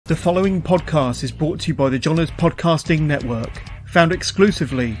The following podcast is brought to you by the Johners Podcasting Network, found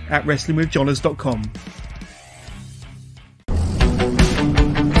exclusively at WrestlingWithJohners.com.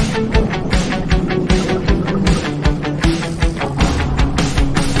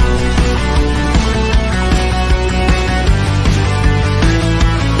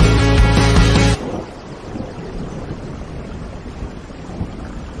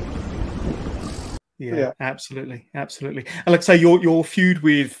 Yeah, absolutely. And like I say, your feud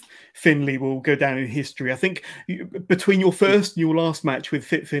with Finlay will go down in history. I think between your first and your last match with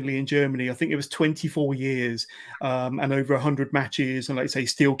Fit Finlay in Germany, I think it was 24 years and over 100 matches, and like I say,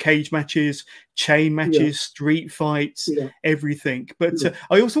 steel cage matches, chain matches, street fights, everything. But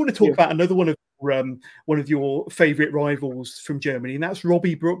I also want to talk about another one of your favourite rivals from Germany, and that's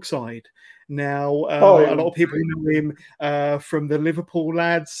Robbie Brookside. Now, a lot of people know him from the Liverpool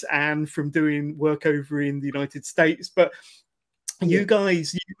lads and from doing work over in the United States. But you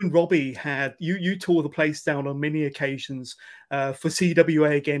guys, you and Robbie you tore the place down on many occasions for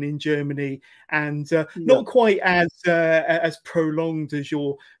CWA again in Germany, and not quite as prolonged as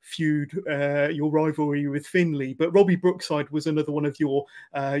your feud, your rivalry with Finlay. But Robbie Brookside was another one of your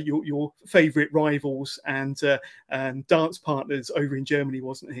favourite rivals and dance partners over in Germany,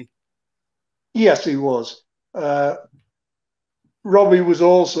 wasn't he? Yes, he was. Robbie was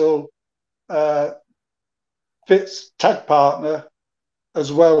also Fit's tag partner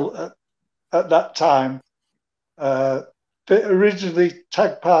as well at that time. Fit originally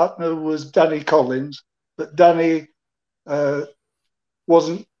tag partner was Danny Collins, but Danny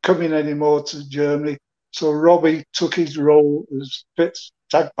wasn't coming anymore to Germany, so Robbie took his role as Fit's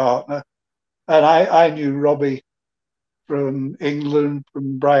tag partner. And I knew Robbie from England,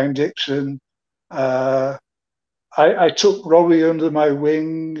 from Brian Dixon. I took Robbie under my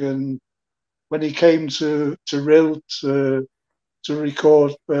wing, and when he came to Rill to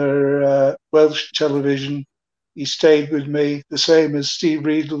record for Welsh television, he stayed with me, the same as Steve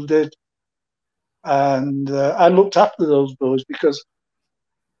Riedel did. And I looked after those boys because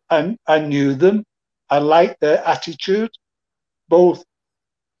I knew them. I liked their attitude, both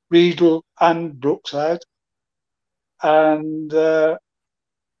Riedel and Brookside. And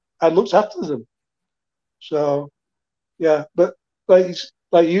I looked after them. So, yeah, but like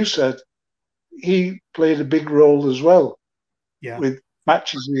you said, he played a big role as well with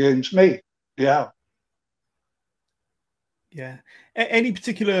matches against me. Yeah. Any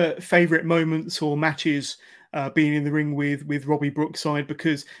particular favourite moments or matches being in the ring with Robbie Brookside?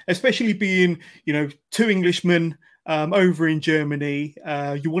 Because especially being, two Englishmen over in Germany,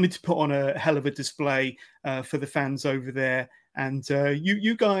 you wanted to put on a hell of a display for the fans over there. And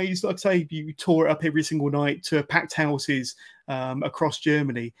you guys, like I say, you tore it up every single night to packed houses across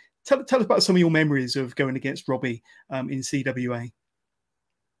Germany. Tell us about some of your memories of going against Robbie in CWA.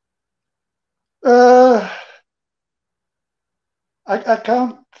 I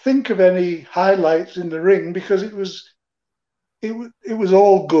can't think of any highlights in the ring because it was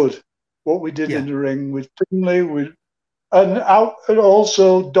all good what we did in the ring with Finlay, and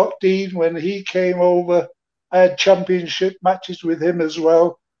also Doc Dean when he came over. I had championship matches with him as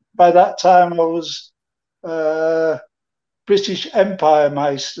well. By that time, I was British Empire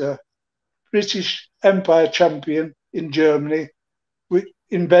Meister, British Empire champion in Germany,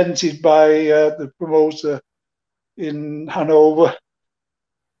 invented by the promoter in Hanover.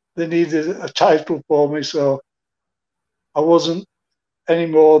 They needed a title for me, so I wasn't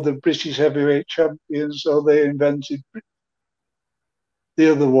anymore the British heavyweight champion, so they invented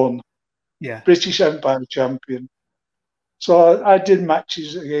the other one. British Empire champion. So I did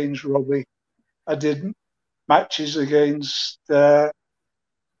matches against Robbie. I did matches against Doc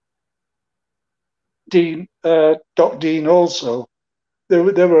Dean also. They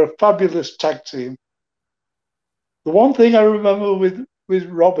were a fabulous tag team. The one thing I remember with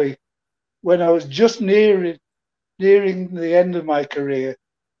Robbie, when I was just nearing the end of my career,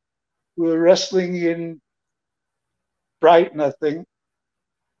 we were wrestling in Brighton, I think,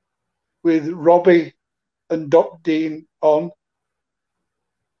 with Robbie and Doc Dean on.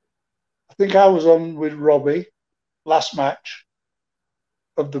 I think I was on with Robbie, last match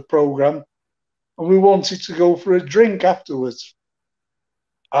of the programme, and we wanted to go for a drink afterwards.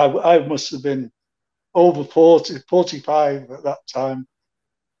 I must have been over 40, 45 at that time.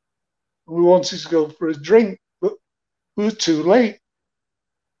 We wanted to go for a drink, but we were too late.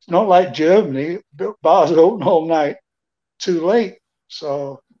 It's not like Germany, bars open all night, too late.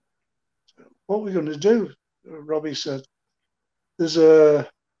 So what are we going to do? Robbie said, there's a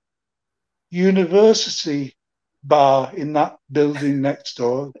university bar in that building next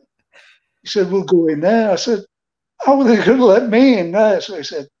door. He said, we'll go in there. I said, how are they going to let me in there? So he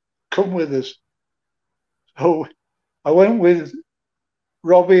said, come with us. So I went with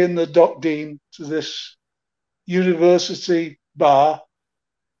Robbie and the Doc Dean to this university bar.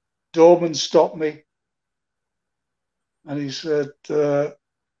 Doorman stopped me and he said, I'm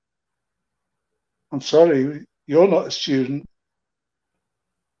sorry, you're not a student.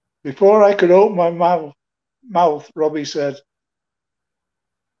 Before I could open my mouth, Robbie said,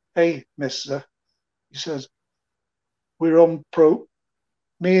 hey, mister, he says,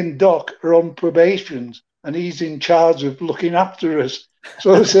 me and Doc are on probation and he's in charge of looking after us.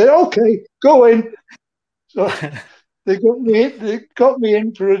 So I said, okay, go in. So they got me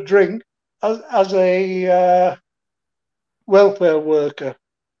in for a drink as a welfare worker.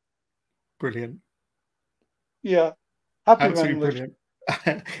 Brilliant. Yeah, happy Absolutely memories.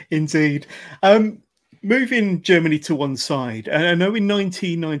 brilliant. Indeed. Moving Germany to one side, and I know in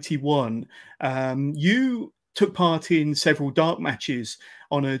 1991, you took part in several dark matches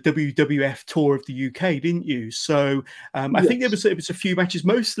on a WWF tour of the UK, didn't you? So I think Yes. it was a few matches,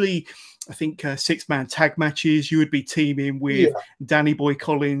 mostly I think 6-man tag matches. You would be teaming with Danny Boy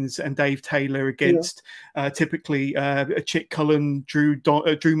Collins and Dave Taylor against typically Chick Cullen, Drew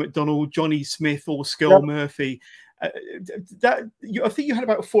McDonald, Johnny Smith, or Skull Murphy. I think you had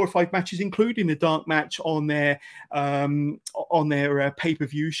about 4 or 5 matches, including a dark match on their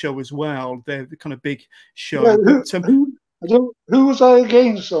pay-per-view show as well. They're the kind of big show. Yeah, But who was I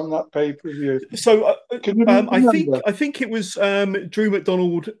against on that pay-per-view? So Can you remember? I think it was Drew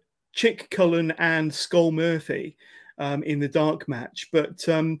McDonald, Chick Cullen, and Skull Murphy in the dark match. But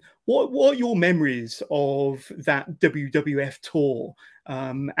what are your memories of that WWF tour?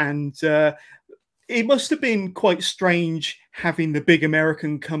 It must have been quite strange having the big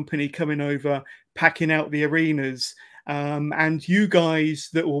American company coming over, packing out the arenas, and you guys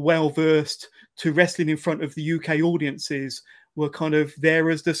that were well versed to wrestling in front of the UK audiences were kind of there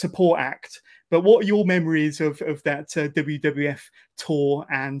as the support act. But what are your memories of that WWF tour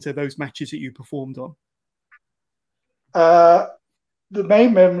and those matches that you performed on? The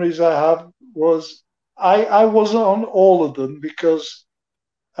main memories I have was I wasn't on all of them because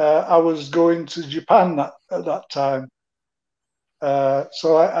I was going to Japan at that time.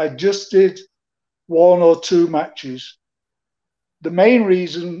 So I just did 1 or 2 matches. The main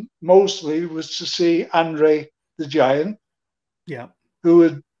reason mostly was to see Andre the Giant, who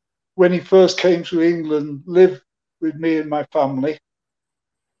had, when he first came to England, lived with me and my family.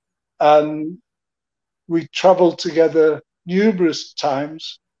 And we traveled together numerous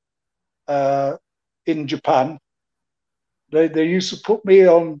times in Japan. They used to put me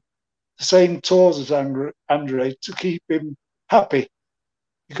on the same tours as Andre to keep him happy,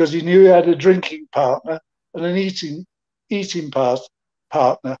 because he knew he had a drinking partner and an eating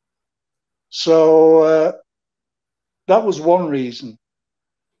partner. So that was one reason.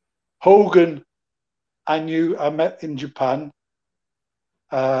 Hogan, I met in Japan,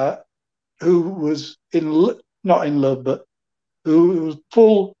 who was not in love, but who was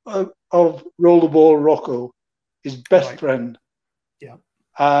full of Rollerball Rocco, his best friend. Yeah.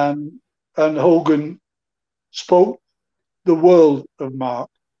 And Hogan spoke the world of Mark,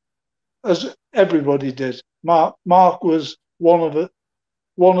 as everybody did. Mark was one of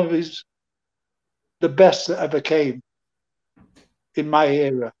the best that ever came in my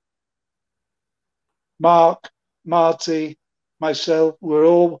era. Mark, Marty, myself, were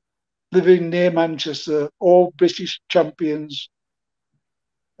all living near Manchester, all British champions,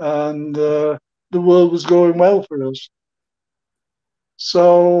 and the world was going well for us.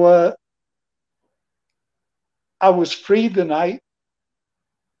 So I was free the night.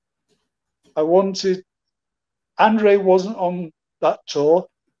 Andre wasn't on that tour,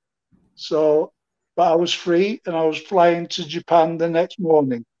 but I was free and I was flying to Japan the next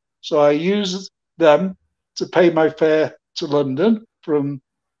morning. So I used them to pay my fare to London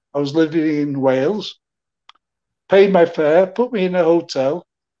I was living in Wales, paid my fare, put me in a hotel,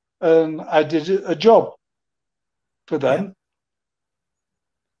 and I did a job for them. Yeah.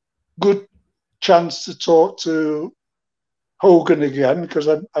 Good chance to talk to Hogan again, because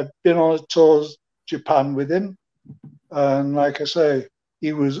I'd been on a tour to Japan with him. And like I say,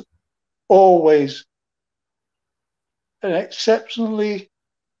 he was always an exceptionally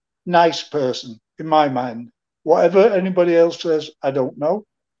nice person in my mind. Whatever anybody else says, I don't know.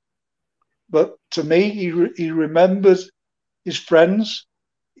 But to me, he remembered his friends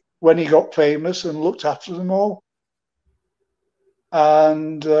when he got famous and looked after them all.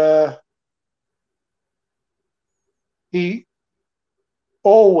 And he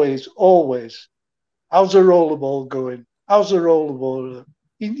always, how's the rollerball going? How's the rollerball?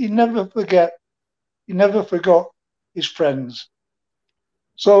 He never forgot his friends.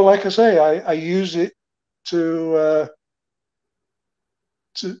 So, like I say, I use it to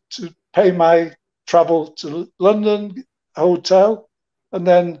to pay my travel to London hotel, and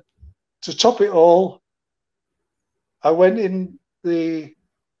then to top it all, I went in the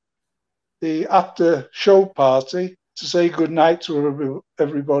after show party to say good night to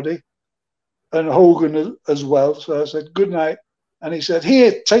everybody, and Hogan as well. So I said good night, and he said,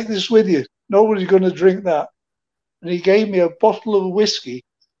 "Here, take this with you. Nobody's going to drink that." And he gave me a bottle of whiskey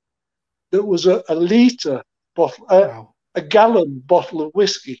that was a litre bottle, Wow. a gallon bottle of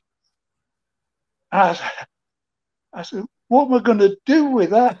whiskey. And I said, what am I going to do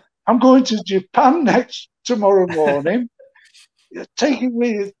with that? I'm going to Japan tomorrow morning. Take it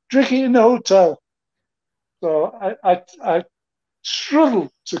with you, drink it in the hotel. So I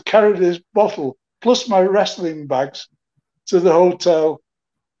struggled to carry this bottle plus my wrestling bags to the hotel,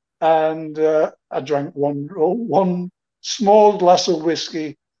 and I drank one small glass of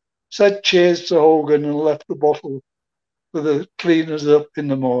whiskey, said cheers to Hogan, and left the bottle for the cleaners up in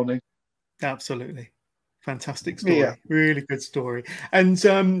the morning. Absolutely. Fantastic Yeah. story. Really good story.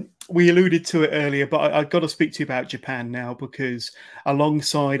 And we alluded to it earlier, but I've got to speak to you about Japan now, because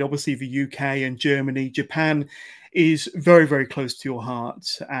alongside obviously the UK and Germany, Japan is very, very close to your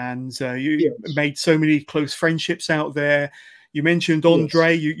heart. And you Yes. made so many close friendships out there. You mentioned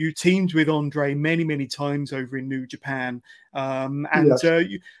Andre. Yes. You teamed with Andre many, many times over in New Japan. Yes.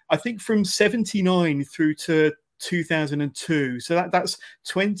 I think from 79 through to 2002, so that's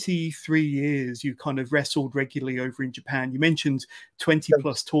 23 years you kind of wrestled regularly over in Japan. You mentioned 20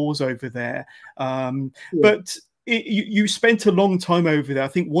 plus tours over there, but you spent a long time over there. I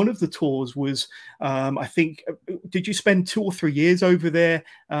think one of the tours was I think, did you spend 2 or 3 years over there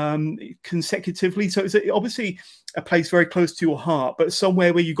consecutively? So it's obviously a place very close to your heart, but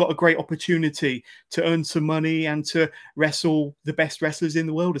somewhere where you got a great opportunity to earn some money and to wrestle the best wrestlers in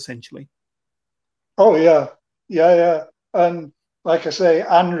the world, essentially. Oh yeah. And like I say,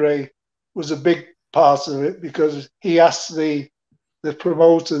 Andre was a big part of it, because he asked the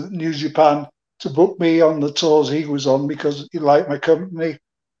promoter, New Japan, to book me on the tours he was on, because he liked my company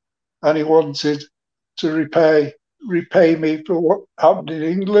and he wanted to repay me for what happened in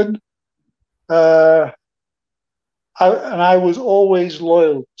England. I was always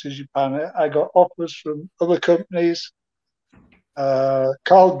loyal to Japan. I got offers from other companies.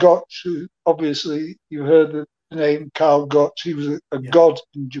 Karl Gotch, who obviously you heard the name Karl Gotch, he was a god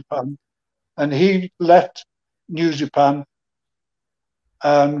in Japan, and he left New Japan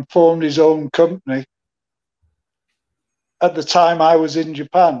and formed his own company. At the time I was in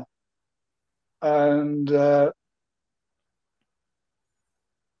Japan, and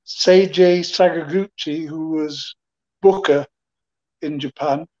Seiji Sakaguchi, who was booker in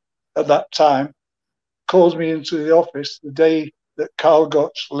Japan at that time, called me into the office the day that Karl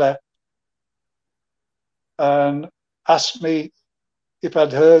Gotch left and asked me if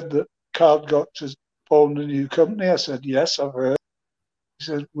I'd heard that Karl Gotch has formed a new company. I said, yes, I've heard. He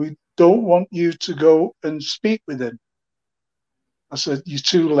said, we don't want you to go and speak with him. I said, you're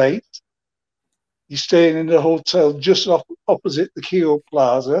too late. You're staying in the hotel just opposite the Kyo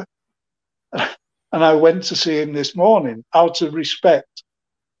Plaza. And I went to see him this morning out of respect,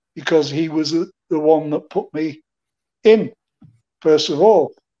 because he was the one that put me in, first of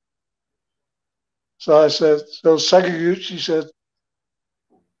all. So I said, so Sakaguchi said,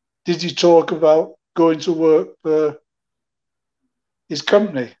 did you talk about going to work for his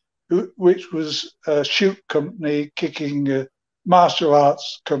company, which was a shoot company, kicking martial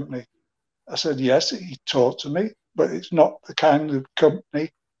arts company? I said, yes, he talked to me, but it's not the kind of company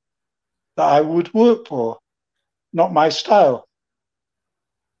that I would work for, not my style.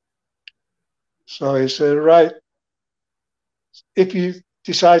 So he said, right, if you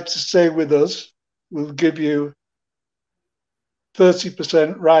decide to stay with us, we'll give you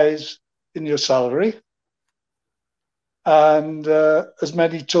 30% rise in your salary and as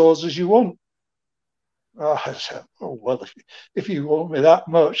many tours as you want. Oh, I said, oh, well, if you want me that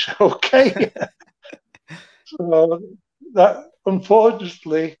much, okay. So that,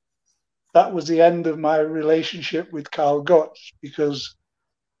 unfortunately, that was the end of my relationship with Karl Gotch, because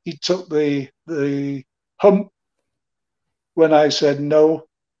he took the hump when I said no,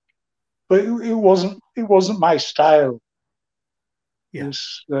 but it wasn't my style. Yeah.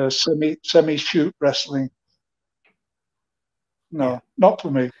 This semi shoot wrestling. No, not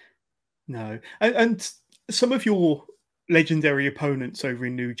for me. No, and some of your legendary opponents over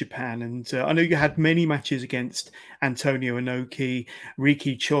in New Japan, and I know you had many matches against Antonio Inoki,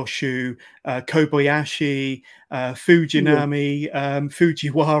 Riki Choshu, Kobayashi, Fujinami,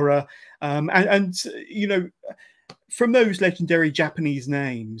 Fujiwara, and you know, from those legendary Japanese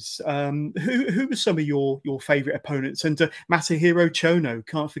names, who were some of your favourite opponents? And Masahiro Chono,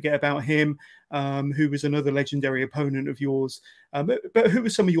 can't forget about him, who was another legendary opponent of yours. But who were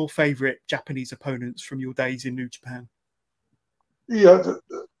some of your favourite Japanese opponents from your days in New Japan? Yeah,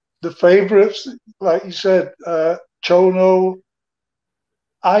 the favourites, like you said, Chono.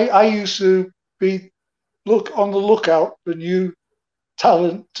 I used to be on the lookout for new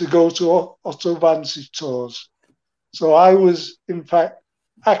talent to go to Otto Vance's tours. So I was, in fact,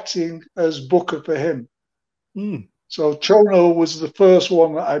 acting as booker for him. Mm. So Chono was the first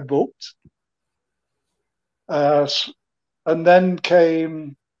one that I booked. And then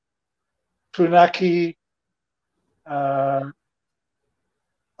came Funaki,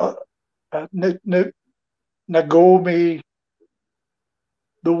 Nagomi.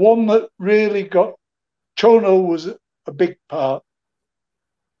 The one that really got Chono was a big part.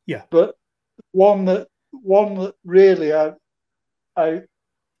 Yeah. But one that really I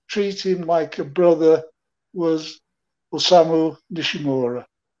treat him like a brother was Osamu Nishimura.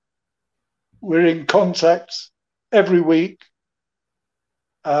 We're in contact every week,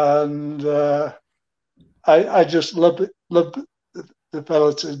 and I just love the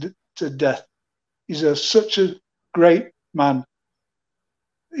fella to death. He's such a great man.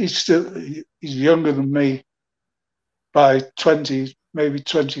 He's younger than me by 20, maybe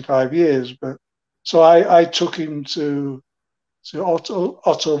 25 years, but so I took him to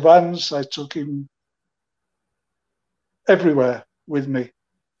Otto Vance. I took him everywhere with me.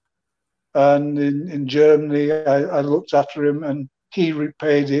 And in Germany, I looked after him, and he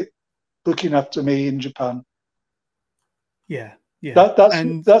repaid it, looking after me in Japan. Yeah, yeah.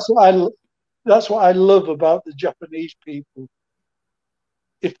 That's what I love about the Japanese people.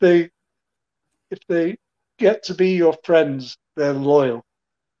 If they get to be your friends, they're loyal,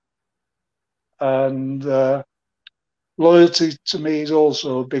 and loyalty to me is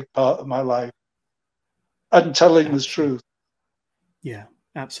also a big part of my life, and telling the truth. Yeah,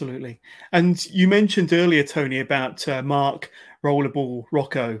 absolutely. And you mentioned earlier, Tony, about Mark Rollerball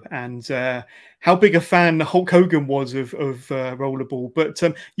Rocco and how big a fan Hulk Hogan was of Rollerball. But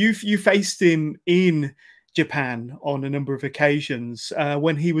you faced him in Japan on a number of occasions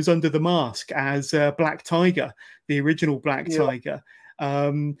when he was under the mask as Black Tiger, the original Black Tiger.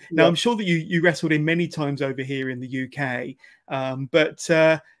 Now, I'm sure that you wrestled him many times over here in the UK, but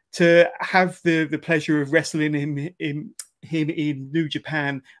to have the pleasure of wrestling him in New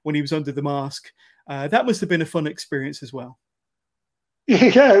Japan when he was under the mask, that must have been a fun experience as well.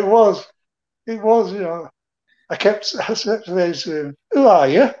 Yeah, it was. It was, I kept saying, "Who are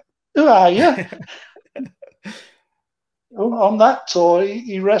you? Who are you?" On that tour,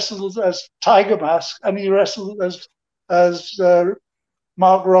 he wrestled as Tiger Mask, and he wrestled as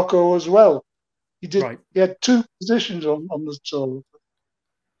Mark Rocco as well. He did. Right. He had two positions on the tour.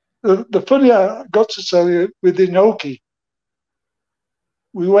 The funny I got to tell you with Inoki,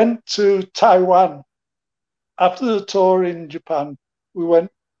 we went to Taiwan after the tour in Japan. We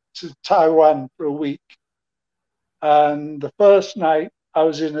went to Taiwan for a week, and the first night I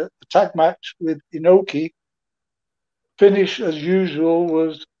was in a tag match with Inoki. Finish as usual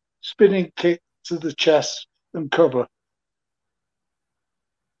was spinning kick to the chest and cover.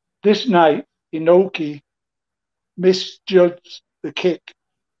 This night, Inoki misjudged the kick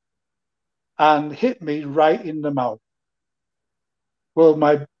and hit me right in the mouth. Well,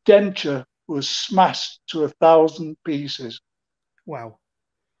 my denture was smashed to 1,000 pieces. Wow.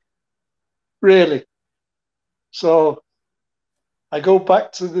 Really. So I go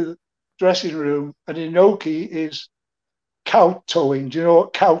back to the dressing room, and Inoki is kowtowing. Do you know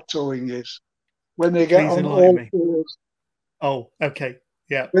what kowtowing is? When they get on all fours. Oh, okay.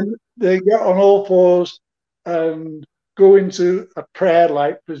 Yeah. When they get on all fours and go into a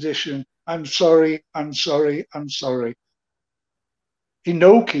prayer-like position. I'm sorry, I'm sorry, I'm sorry.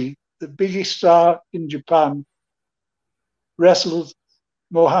 Inoki, the biggest star in Japan, wrestled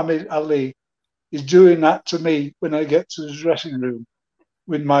Muhammad Ali, is doing that to me when I get to the dressing room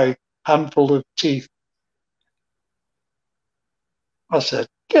with my handful of teeth. I said,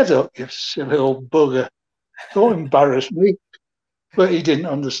 "Get up, you silly old bugger. Don't embarrass me." But he didn't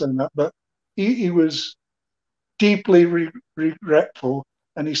understand that. But he was deeply regretful.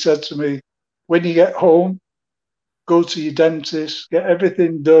 And he said to me, "When you get home, go to your dentist, get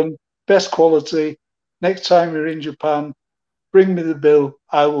everything done, best quality. Next time you're in Japan, bring me the bill,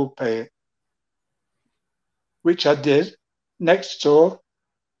 I will pay it." Which I did. Next tour,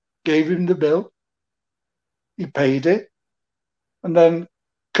 gave him the bill. He paid it. And then a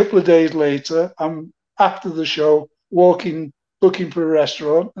couple of days later, I'm after the show, walking, looking for a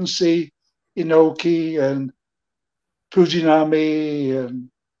restaurant, and see Inoki and Fujinami and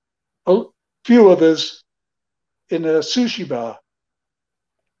a few others in a sushi bar.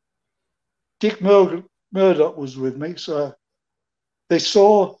 Dick Murdoch was with me, so they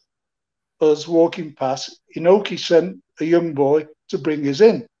saw us walking past. Inoki sent a young boy to bring us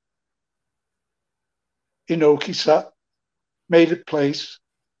in. Inoki sat, made a place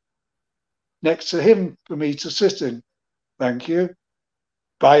next to him for me to sit in. Thank you.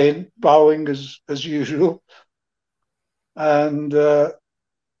 Bowing as usual. And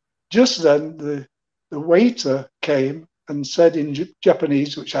just then the waiter came and said in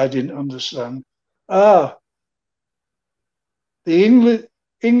Japanese, which I didn't understand, the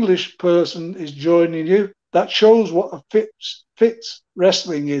English person is joining you. That shows what a fits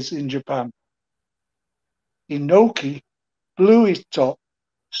wrestling is in Japan. Inoki blew his top,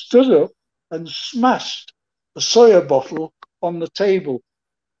 stood up, and smashed a soya bottle on the table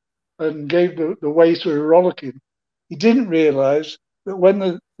and gave the waiter a rollicking. He didn't realise that when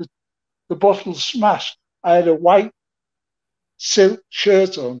the bottle smashed, I had a white silk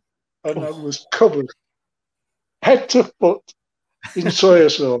shirt on and I was covered head to foot in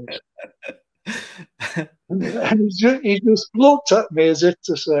soya sauce. And he just looked at me as if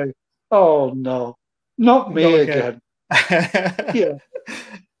to say, "Oh no, not me again." Yeah.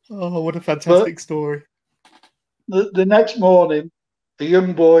 Oh, what a fantastic story. The next morning, a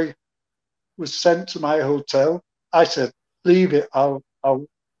young boy was sent to my hotel. I said, "Leave it. I'll go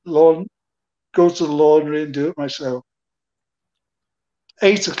to the laundry and do it myself."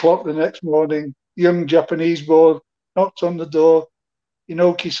 8 o'clock the next morning, young Japanese boy knocked on the door.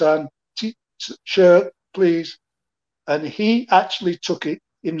 Inoki-san, shirt, please. And he actually took it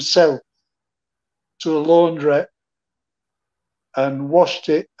himself to a laundrette and washed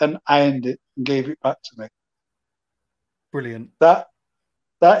it and ironed it and gave it back to me. Brilliant. That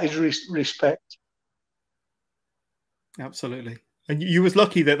is respect. Absolutely. And you was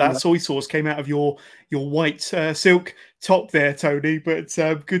lucky that soy sauce came out of your white silk top there, Tony. But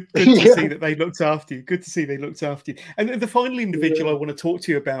good to see that they looked after you. Good to see they looked after you. And the final individual I want to talk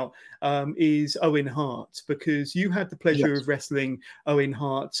to you about is Owen Hart, because you had the pleasure of wrestling Owen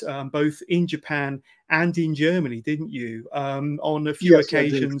Hart both in Japan and in Germany, didn't you? On a few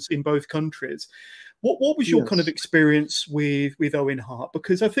occasions in both countries. What was your kind of experience with Owen Hart?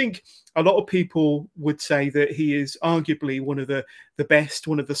 Because I think a lot of people would say that he is arguably one of the best,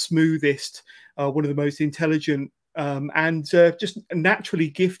 one of the smoothest, one of the most intelligent and just naturally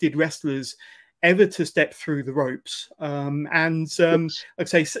gifted wrestlers ever to step through the ropes. I'd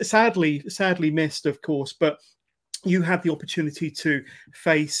say sadly missed, of course, but you had the opportunity to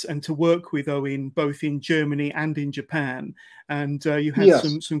face and to work with Owen both in Germany and in Japan, and you had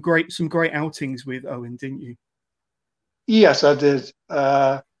some great outings with Owen, didn't you? Yes, I did.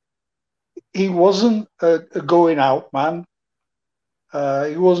 He wasn't a going out man.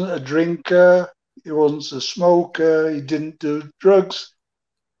 He wasn't a drinker. He wasn't a smoker. He didn't do drugs.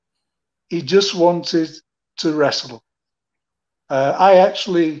 He just wanted to wrestle. I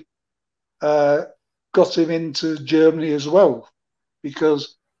actually got him into Germany as well,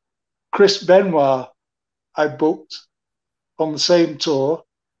 because Chris Benoit I booked on the same tour,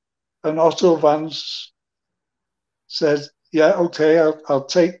 and Otto Vance said, "Yeah, okay, I'll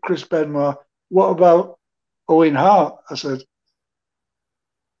take Chris Benoit. What about Owen Hart?" I said,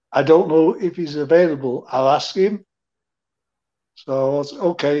 "I don't know if he's available. I'll ask him." So I was,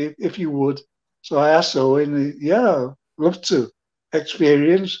 okay, if you would. So I asked Owen, "Yeah, love to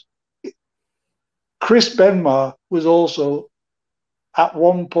experience." Chris Benoit was also at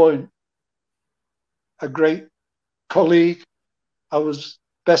one point a great colleague. I was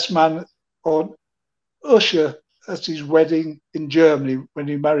best man on usher at his wedding in Germany when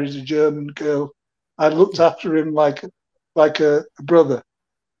he married a German girl. I looked after him like a brother.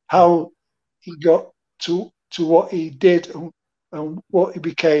 How he got to what he did and what he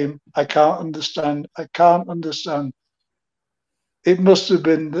became, I can't understand. I can't understand. It must have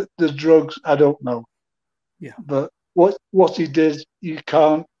been the drugs. I don't know. Yeah. But what he did, you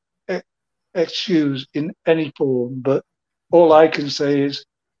can't excuse in any form. But all I can say is,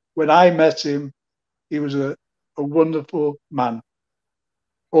 when I met him, he was a wonderful man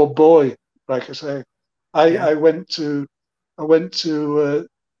or boy, like I say. I went to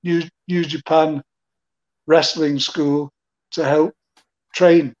New Japan wrestling school to help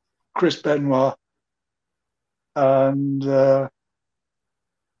train Chris Benoit, and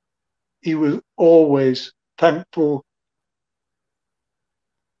he was always thankful.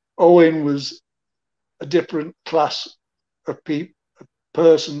 Owen was a different class of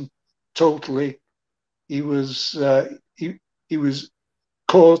person totally. He was he was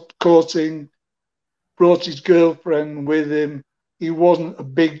courting brought his girlfriend with him. He wasn't a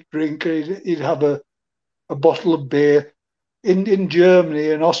big drinker. He'd have a bottle of beer. In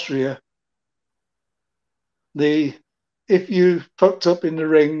Germany and Austria, if you fucked up in the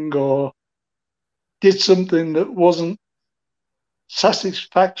ring or did something that wasn't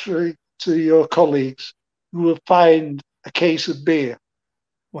satisfactory to your colleagues, you were fined a case of beer.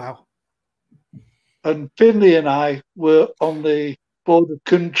 Wow. And Finley and I were on the board of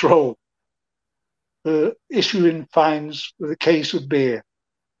control, issuing fines for a case of beer.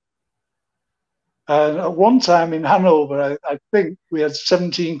 And at one time in Hanover, I think we had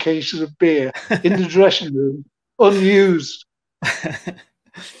 17 cases of beer in the dressing room, unused.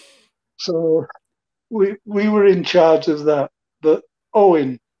 So we were in charge of that. But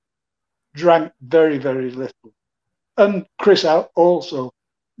Owen drank very, very little. And Chris out also.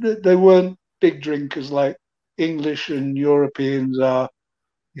 They weren't big drinkers like English and Europeans are.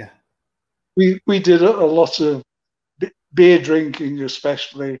 Yeah. We did a lot of beer drinking,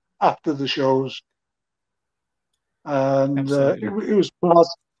 especially after the shows. And it was part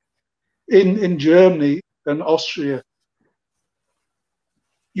in Germany and Austria.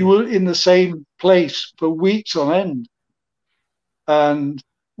 You were in the same place for weeks on end. And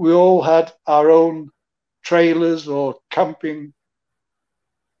we all had our own trailers or camping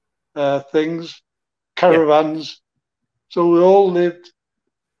things, caravans. Yeah. So we all lived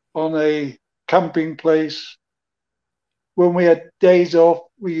on a camping place. When we had days off,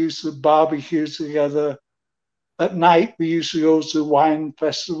 we used to barbecue together. At night, we used to go to wine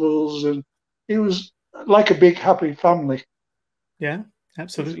festivals, and it was like a big happy family. Yeah,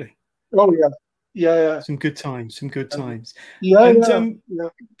 absolutely. Oh yeah, yeah. Some good times. Some good times. Yeah, and yeah.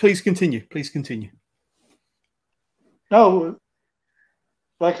 Please continue. Please continue. No,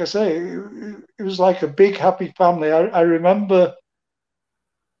 like I say, it was like a big happy family. I remember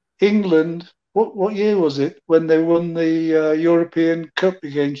England. What year was it when they won the European Cup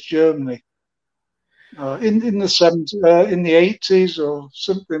against Germany? In the 70s, in the 80s, or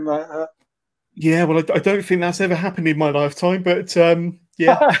something like that. Yeah, well, I don't think that's ever happened in my lifetime, but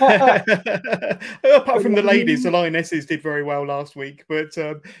yeah. Apart from the ladies, the Lionesses did very well last week, but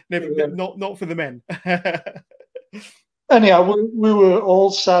not for the men. Anyhow, we were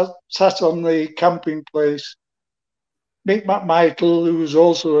all sat on the camping place. Mick McMichael, who was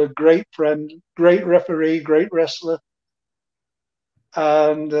also a great friend, great referee, great wrestler,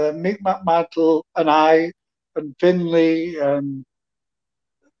 and Mick McMichael and I and Finley and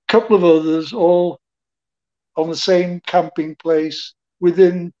a couple of others all on the same camping place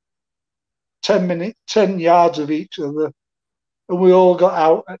within 10 yards of each other. And we all got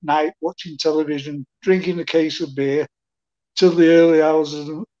out at night watching television, drinking a case of beer till the early hours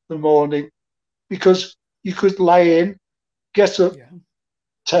of the morning, because you could lie in, get up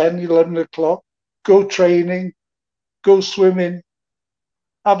 10, 11 o'clock, go training, go swimming,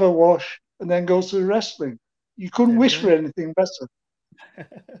 have a wash, and then go to the wrestling. You couldn't wish for anything better.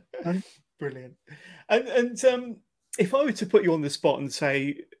 Brilliant. And if I were to put you on the spot and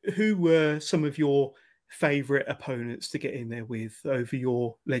say, who were some of your favourite opponents to get in there with over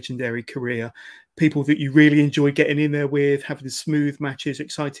your legendary career? People that you really enjoyed getting in there with, having smooth matches,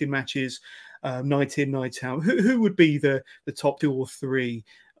 exciting matches, night in, night out. Who would be the top 2 or 3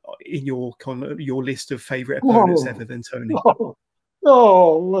 in your list of favourite opponents ever then, Tony?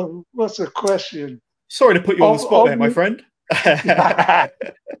 Oh, what's a question? Sorry to put you on the spot there, my friend.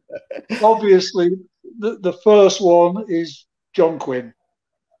 Obviously, the first one is John Quinn,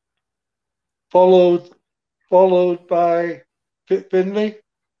 followed by Finley,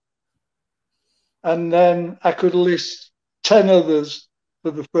 and then I could list 10 others for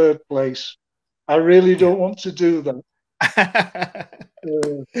the 3rd place. I really don't want to do that.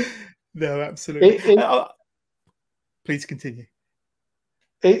 No, absolutely. Please continue.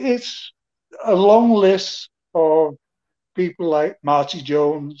 It's a long list of people like Marty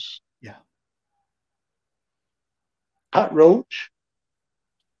Jones, Pat Roach,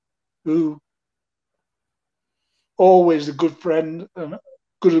 who always a good friend and a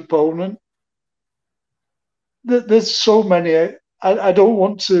good opponent. There's so many. I don't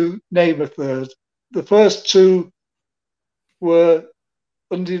want to name a 3rd. The first 2 were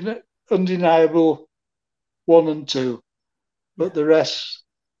undeniable 1 and 2, but the rest,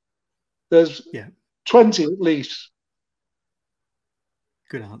 there's 20 at least.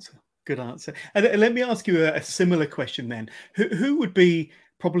 Good answer. Good answer. And let me ask you a similar question then. Who would be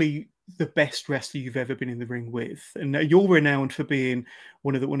probably the best wrestler you've ever been in the ring with? And you're renowned for being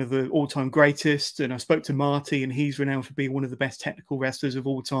one of the all-time greatest. And I spoke to Marty, and he's renowned for being one of the best technical wrestlers of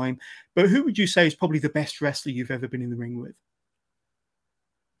all time. But who would you say is probably the best wrestler you've ever been in the ring with?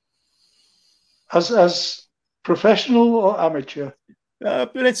 As professional or amateur?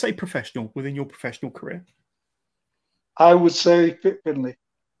 But let's say professional, within your professional career. I would say Fit Finlay.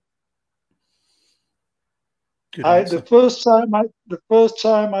 Good answer. The first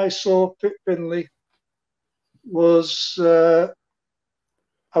time I saw Fit Finlay was I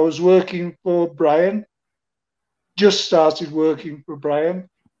was working for Brian. Just started working for Brian.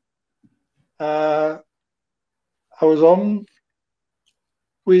 I was on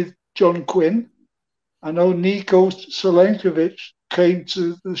with John Quinn. I know Nico Solenkovic came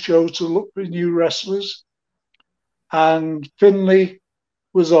to the show to look for new wrestlers, and Finlay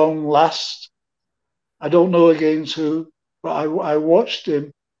was on last. I don't know against who, but I watched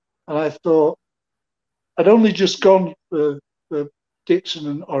him and I thought I'd only just gone for Dixon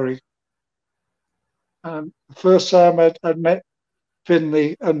and Oregon. And the first time I'd met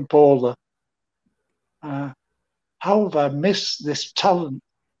Finlay and Paula, how have I missed this talent?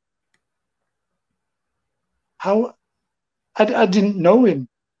 How I didn't know him,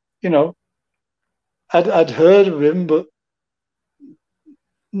 you know. I'd heard of him, but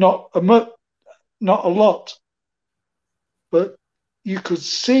not a lot. But you could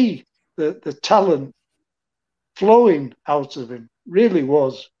see the talent flowing out of him. Really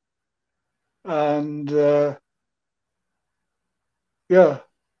was, and yeah,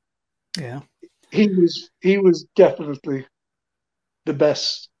 he was definitely the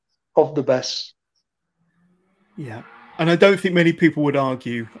best of the best. Yeah, and I don't think many people would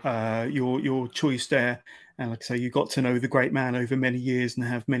argue your choice there. And like I say, you got to know the great man over many years and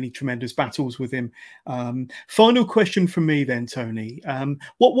have many tremendous battles with him. Final question from me then, Tony.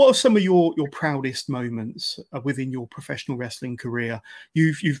 What are some of your proudest moments within your professional wrestling career?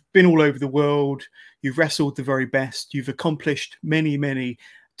 You've been all over the world. You've wrestled the very best. You've accomplished many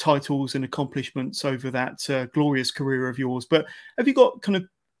titles and accomplishments over that glorious career of yours. But have you got kind of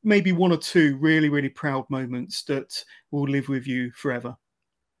maybe one or two really proud moments that will live with you forever?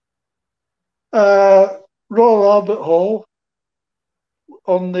 Royal Albert Hall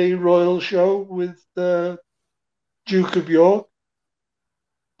on the Royal Show with the Duke of York.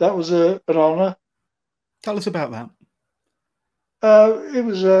 That was an honour. Tell us about that. It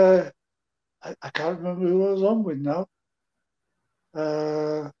was I can't remember who I was on with now.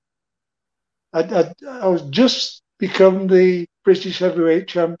 I was just become the British heavyweight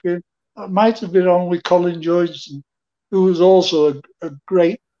champion. I might have been on with Colin Johnson, who was also a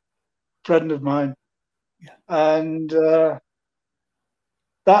great friend of mine. Yeah. And that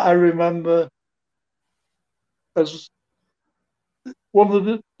I remember as one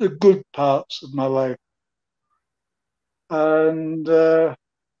of the good parts of my life. And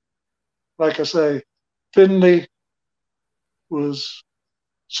like I say, Finlay was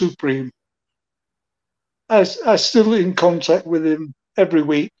supreme. I still in contact with him every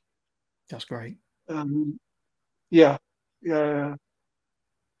week. That's great. Yeah.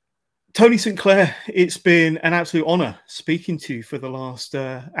 Tony St. Clair, it's been an absolute honour speaking to you for the last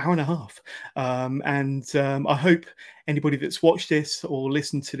hour and a half. I hope anybody that's watched this or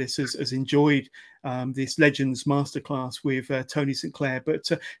listened to this has enjoyed this Legends Masterclass with Tony St. Clair. But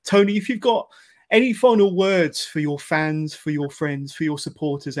Tony, if you've got any final words for your fans, for your friends, for your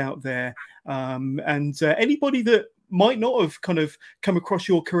supporters out there, and anybody that might not have kind of come across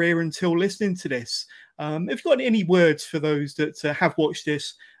your career until listening to this, have you got any words for those that have watched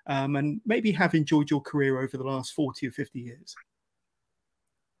this and maybe have enjoyed your career over the last 40 or 50 years?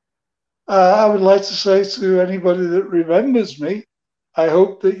 I would like to say to anybody that remembers me, I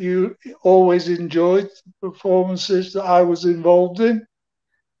hope that you always enjoyed the performances that I was involved in.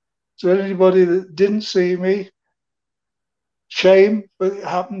 To anybody that didn't see me, shame, but it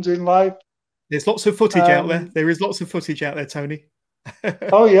happens in life. There's lots of footage out there. There is lots of footage out there, Tony.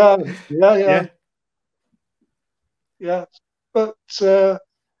 Oh, yeah. But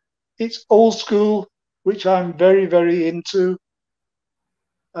it's old school, which I'm very into.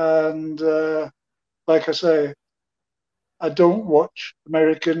 And like I say, I don't watch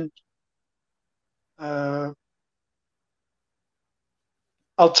American.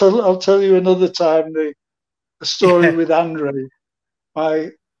 I'll tell you another time the story with Andre,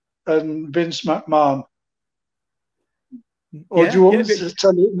 and Vince McMahon. Or do you want me to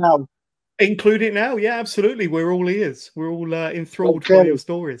tell it now? Include it now, yeah, absolutely. We're all ears. We're all enthralled by your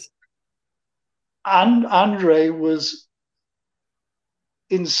stories. And Andre was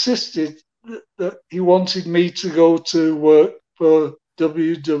insisted that he wanted me to go to work for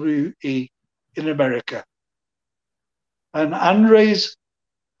WWE in America. And Andre's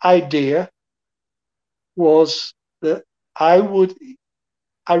idea was that I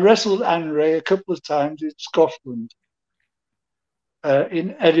wrestled Andre a couple of times in Scotland,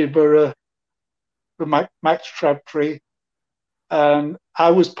 in Edinburgh for Max Crabtree, and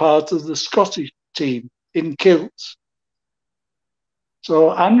I was part of the Scottish team in kilts. So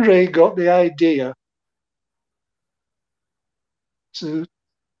Andre got the idea to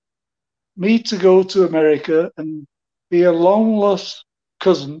me to go to America and be a long lost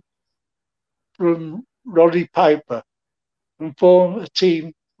cousin from Roddy Piper and form a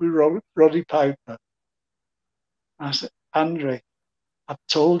team with Roddy Piper. I said, Andre, I've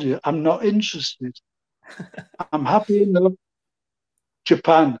told you, I'm not interested. I'm happy enough.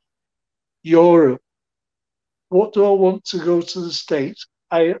 Japan, Europe. What do I want to go to the States?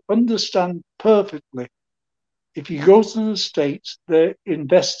 I understand perfectly. If you go to the States, they're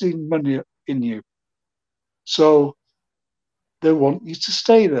investing money in you. So they want you to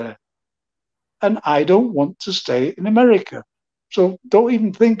stay there. And I don't want to stay in America. So don't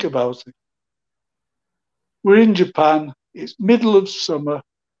even think about it. We're in Japan. It's middle of summer.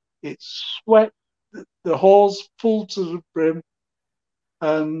 It's sweat. The hall's full to the brim.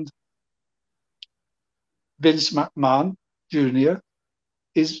 And Vince McMahon Jr.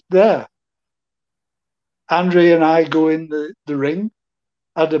 is there. Andre and I go in the ring,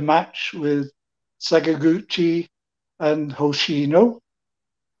 had a match with Sakaguchi and Hoshino.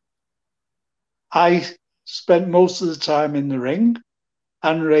 I spent most of the time in the ring.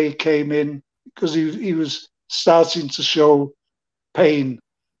 Andre came in because he was starting to show pain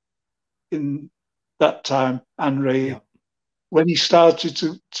in that time. Andre, yeah. When he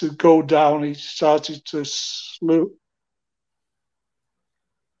started to go down, he started to slow.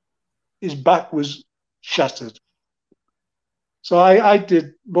 His back was shattered. So I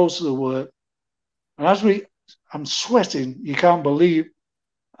did most of the work. And I'm sweating. You can't believe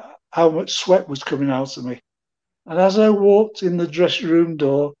how much sweat was coming out of me. And as I walked in the dressing room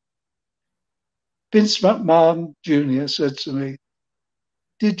door, Vince McMahon Jr. said to me,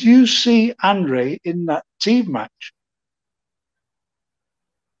 "Did you see Andre in that team match?"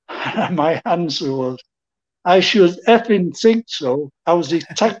 And my answer was, "I should effing think so. I was his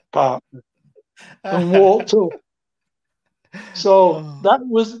tag partner," and walked up. So that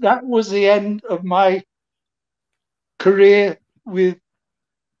was the end of my career with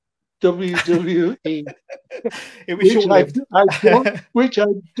WWE. It was short-lived. Which I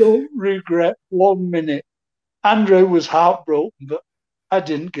don't regret 1 minute. Andre was heartbroken, but I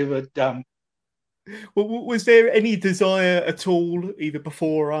didn't give a damn. Well, was there any desire at all, either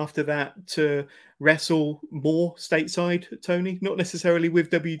before or after that, to wrestle more stateside, Tony? Not necessarily with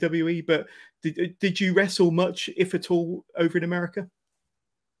WWE, but did you wrestle much, if at all, over in America?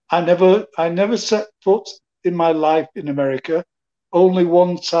 I never set foot in my life in America. Only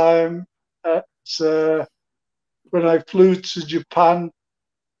one time at when I flew to Japan,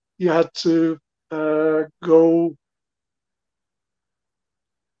 you had to go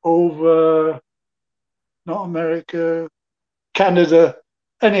over, not America, Canada.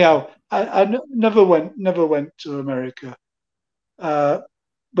 Anyhow, I never went to America.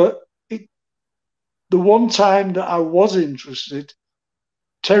 But the one time that I was interested,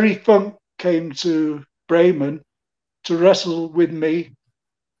 Terry Funk came to Bremen to wrestle with me,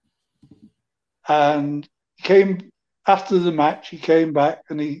 and he came after the match. He came back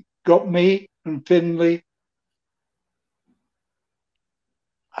and he got me and Finley.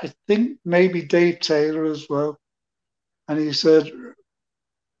 I think maybe Dave Taylor as well. And he said,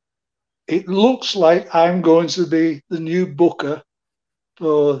 "It looks like I'm going to be the new booker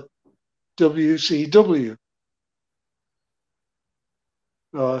for WCW."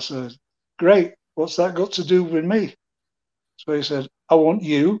 So I said, "Great, what's that got to do with me?" So he said, "I want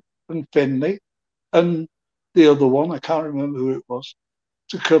you and Finley and the other one, I can't remember who it was,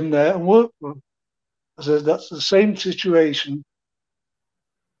 to come there and work for them." I said, "That's the same situation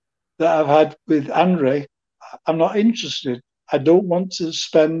that I've had with Andre. I'm not interested. I don't want to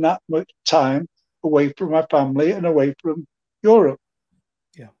spend that much time away from my family and away from Europe."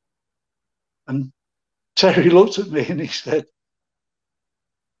 Yeah. And Terry looked at me and he said,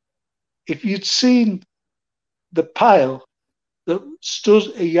 "If you'd seen the pile that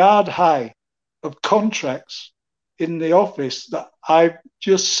stood a yard high of contracts in the office that I've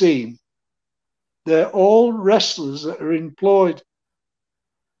just seen, they're all wrestlers that are employed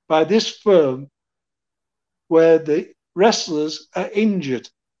by this firm where the wrestlers are injured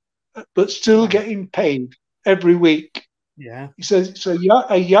but still getting paid every week." Yeah. He said, "It's a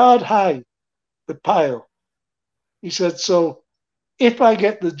yard high, the pile." He said, "So if I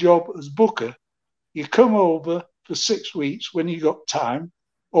get the job as booker, you come over for 6 weeks when you got time,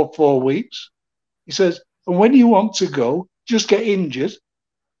 or 4 weeks." He says, "And when you want to go, just get injured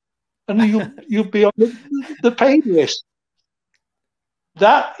and you'll be on the paid list."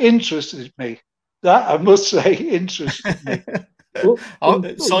 That interested me. that I must say interested me.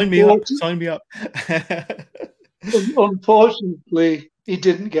 Sign me up. Sign me up. Unfortunately, he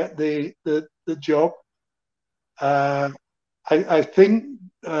didn't get the job. I think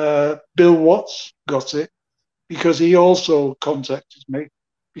Bill Watts got it because he also contacted me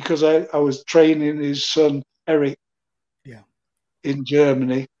because I was training his son Eric in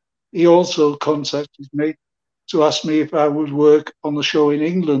Germany. He also contacted me to ask me if I would work on the show in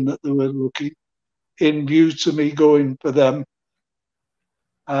England that they were looking in view to me going for them.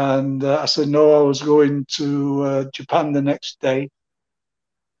 And I said no, I was going to Japan the next day.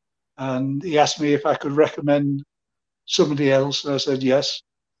 And he asked me if I could recommend somebody else. And I said yes.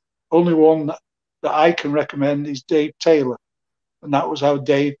 Only one that I can recommend is Dave Taylor. And that was how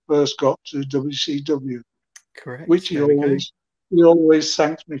Dave first got to WCW. Correct. Which he always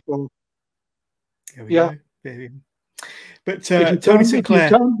thanked me for. There we go. There we go. But Tony Sinclair,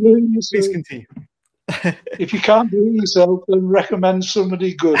 please continue. If you can't do it yourself, then recommend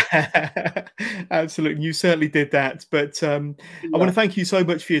somebody good. Absolutely. You certainly did that. But I want to thank you so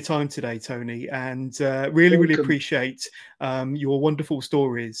much for your time today, Tony, and really appreciate your wonderful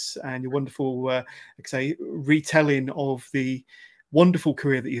stories and your wonderful, like I say, retelling of the wonderful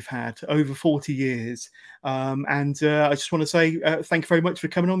career that you've had over 40 years. And I just want to say thank you very much for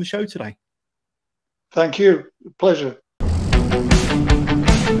coming on the show today. Thank you. Pleasure.